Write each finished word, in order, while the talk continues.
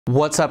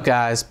What's up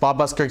guys, Bob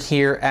Busker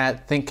here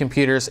at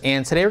ThinkComputers,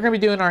 and today we're going to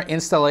be doing our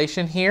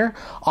installation here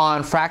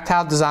on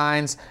Fractal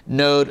Design's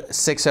Node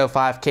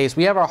 605 case.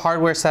 We have our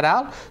hardware set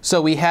out, so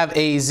we have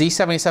a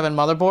Z77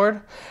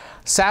 motherboard,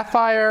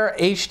 Sapphire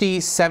HD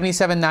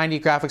 7790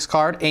 graphics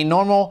card, a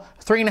normal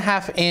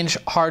 3.5-inch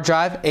hard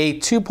drive,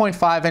 a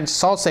 2.5-inch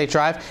solid state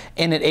drive,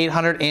 and an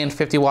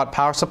 850 watt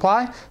power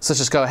supply. So let's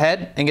just go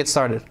ahead and get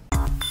started.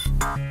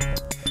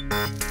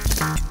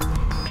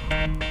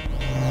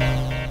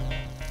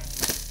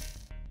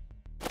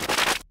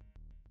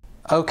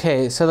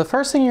 Okay, so the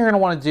first thing you're going to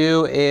want to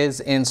do is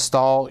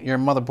install your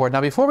motherboard.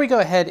 Now before we go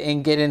ahead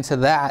and get into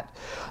that,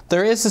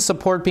 there is a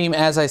support beam,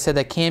 as I said,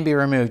 that can be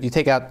removed. You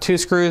take out 2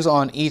 screws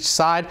on each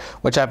side,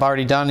 which I've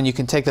already done, and you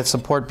can take that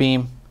support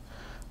beam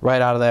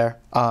right out of there,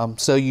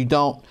 so you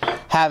don't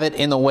have it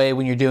in the way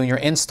when you're doing your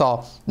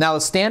install. Now the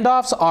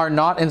standoffs are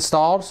not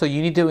installed, so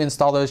you need to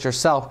install those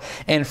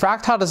yourself. And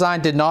Fractal Design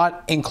did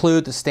not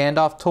include the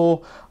standoff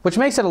tool, which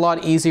makes it a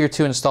lot easier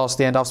to install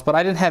standoffs, but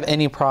I didn't have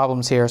any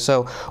problems here.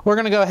 So what we're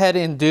gonna go ahead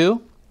and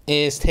do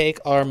is take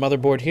our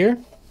motherboard here,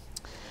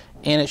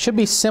 and it should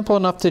be simple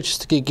enough to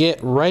just get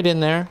right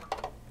in there.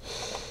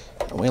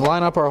 And we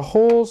line up our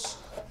holes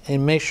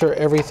and make sure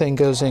everything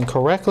goes in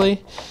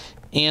correctly.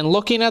 And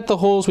looking at the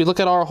holes, we look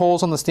at our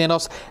holes on the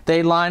standoffs,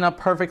 they line up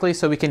perfectly,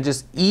 so we can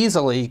just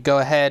easily go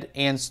ahead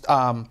and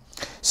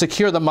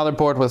secure the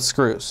motherboard with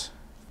screws.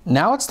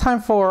 Now it's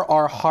time for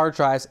our hard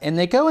drives, and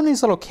they go in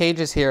these little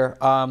cages here,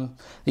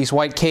 these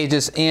white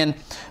cages. And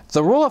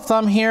the rule of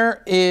thumb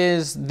here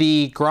is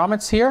the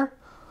grommets here,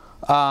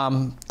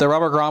 the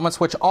rubber grommets,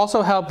 which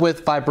also help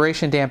with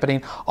vibration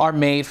dampening, are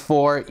made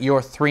for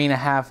your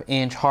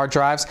 3.5-inch hard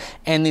drives.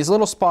 And these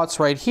little spots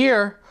right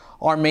here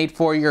are made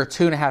for your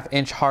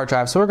 2.5-inch hard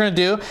drive. So what we're gonna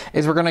do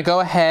is we're gonna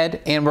go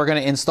ahead and we're gonna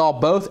install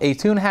both a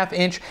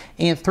 2.5-inch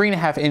and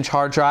 3.5-inch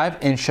hard drive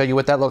and show you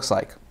what that looks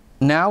like.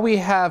 Now we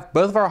have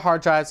both of our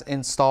hard drives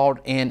installed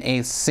in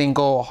a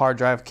single hard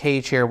drive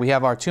cage here. We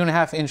have our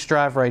 2.5-inch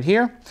drive right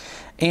here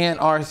and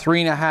our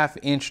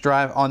 3.5-inch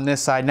drive on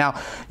this side.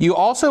 Now, you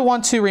also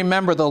want to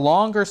remember the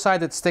longer side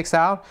that sticks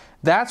out,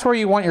 that's where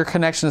you want your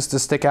connections to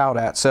stick out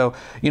at. So,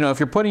 you know, if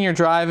you're putting your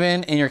drive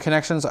in and your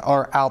connections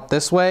are out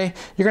this way,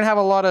 you're gonna have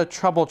a lot of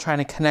trouble trying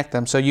to connect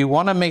them. So you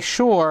wanna make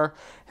sure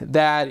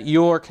that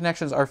your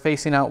connections are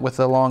facing out with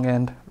the long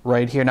end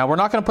right here. Now, we're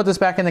not gonna put this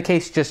back in the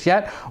case just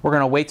yet. We're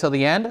gonna wait till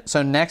the end.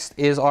 So next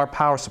is our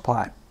power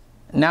supply.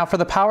 Now for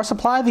the power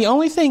supply, the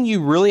only thing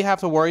you really have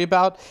to worry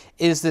about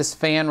is this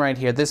fan right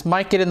here. This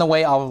might get in the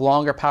way of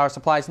longer power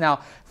supplies. Now,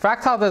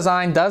 Fractal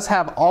Design does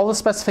have all the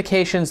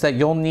specifications that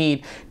you'll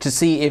need to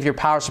see if your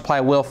power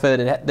supply will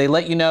fit. They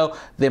let you know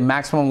the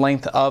maximum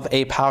length of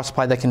a power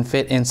supply that can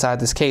fit inside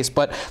this case.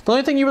 But the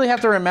only thing you really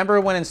have to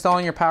remember when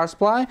installing your power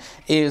supply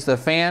is the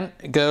fan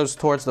goes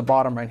towards the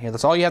bottom right here.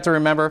 That's all you have to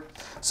remember.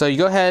 So you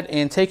go ahead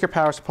and take your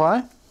power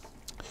supply,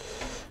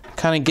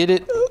 kind of get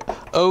it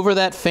over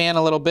that fan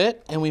a little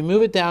bit, and we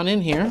move it down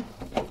in here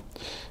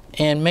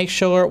and make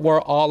sure we're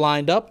all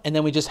lined up, and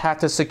then we just have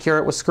to secure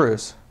it with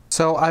screws.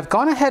 So I've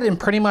gone ahead and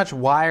pretty much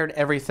wired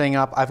everything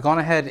up. I've gone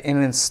ahead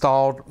and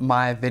installed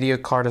my video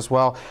card as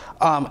well.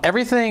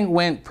 Everything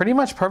went pretty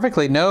much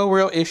perfectly. No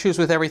real issues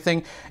with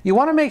everything. You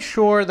want to make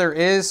sure there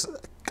is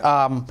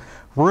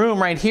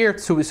room right here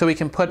so we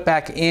can put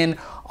back in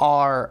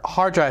our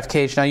hard drive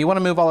cage. Now you want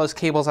to move all those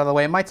cables out of the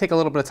way. It might take a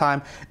little bit of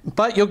time,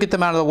 but you'll get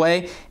them out of the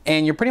way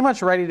and you're pretty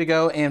much ready to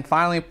go and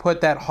finally put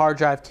that hard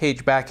drive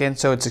cage back in.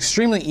 So it's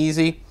extremely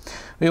easy.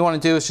 What we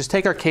want to do is just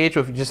take our cage,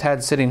 which we just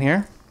had sitting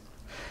here,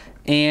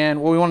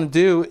 and what we want to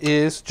do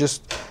is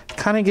just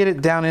kind of get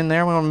it down in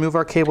there. We want to move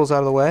our cables out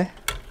of the way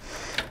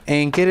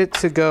and get it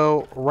to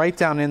go right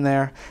down in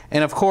there.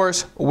 And of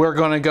course, we're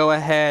going to go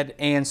ahead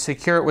and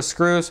secure it with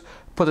screws,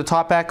 put the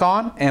top back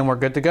on, and we're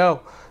good to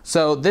go.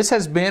 So this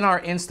has been our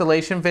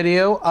installation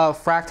video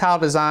of Fractal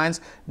Design's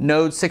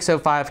Node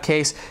 605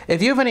 case.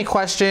 If you have any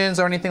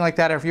questions or anything like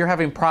that, or if you're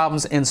having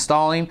problems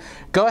installing,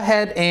 go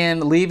ahead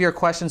and leave your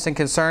questions and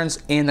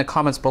concerns in the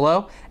comments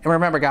below. And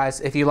remember guys,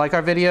 if you like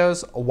our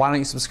videos, why don't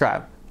you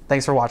subscribe?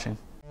 Thanks for watching.